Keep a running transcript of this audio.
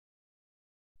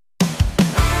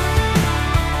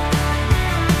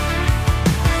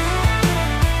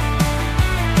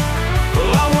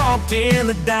walked in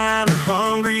the diner,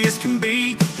 hungry as can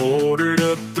be. Ordered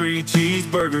up 3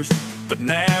 cheeseburgers, but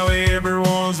now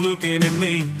everyone's looking at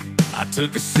me. I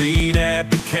took a seat at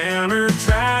the counter,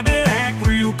 tried to act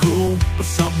real cool, but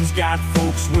something's got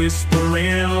folks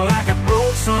whispering like I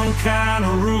broke some kind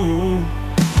of rule.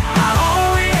 I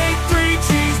only ate 3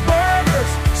 cheeseburgers,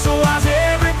 so why's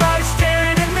everybody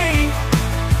staring at me?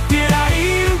 Did I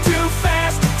eat them too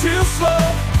fast or too slow?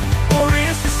 Or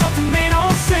is there something they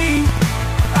don't see?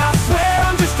 I swear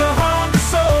I'm just a hungry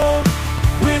soul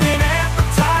with an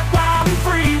appetite wild and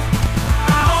free.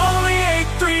 I only ate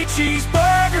 3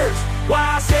 cheeseburgers,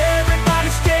 why's everybody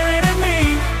staring at me?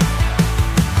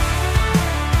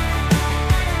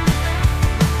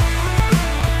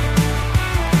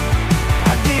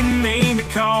 I didn't mean to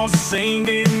cause a scene,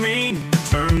 didn't mean to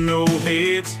turn no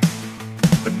heads,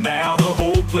 but now the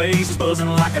whole place is buzzing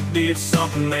like I did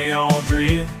something they all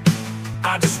dread.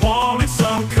 I just wanted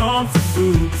some comfort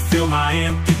food to fill my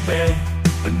empty bed,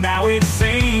 but now it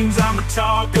seems I'm the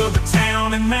talk of the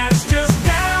town, and that's just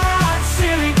downright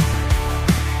silly.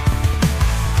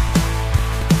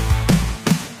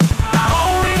 I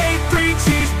only ate 3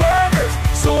 cheeseburgers,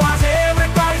 so why's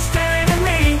everybody staring at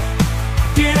me?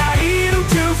 Did I eat them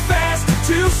too fast or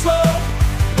too slow?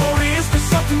 Or is there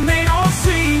something they don't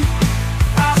see?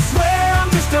 I swear I'm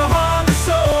just a hungry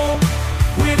soul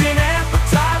with an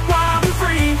appetite wild and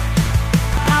free.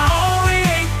 I only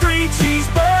ate 3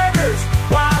 cheeseburgers,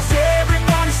 why's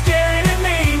everybody staring at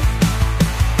me?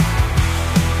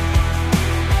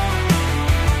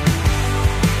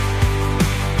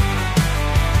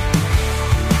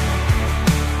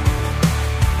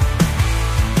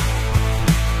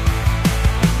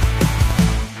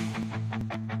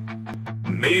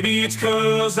 Maybe it's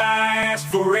 'cause I asked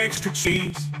for extra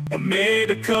cheese, or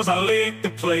maybe 'cause I licked the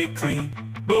plate clean.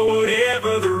 But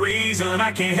whatever the reason,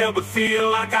 I can't help but feel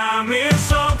like I'm in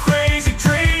some crazy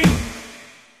dream.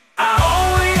 I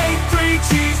only ate 3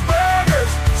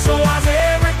 cheeseburgers, so why's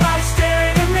everybody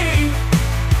staring at me?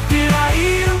 Did I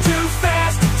eat them too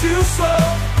fast or too slow?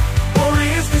 Or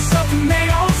is there something they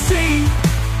don't see?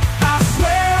 I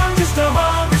swear I'm just a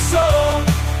hungry soul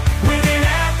with an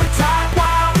appetite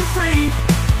wild and free.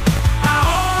 I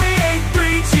only ate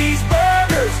 3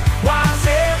 cheeseburgers, why's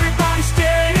everybody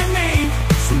staring at me?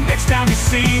 So next time you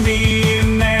see me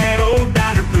in that old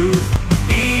diner booth,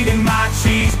 eating my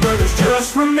cheeseburgers,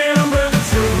 just remember the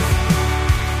truth.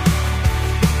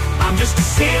 I'm just a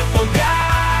simple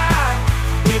guy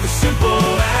with a simple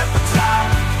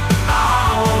appetite. I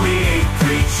only ate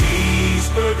 3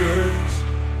 cheeseburgers,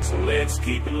 so let's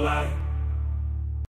keep it light.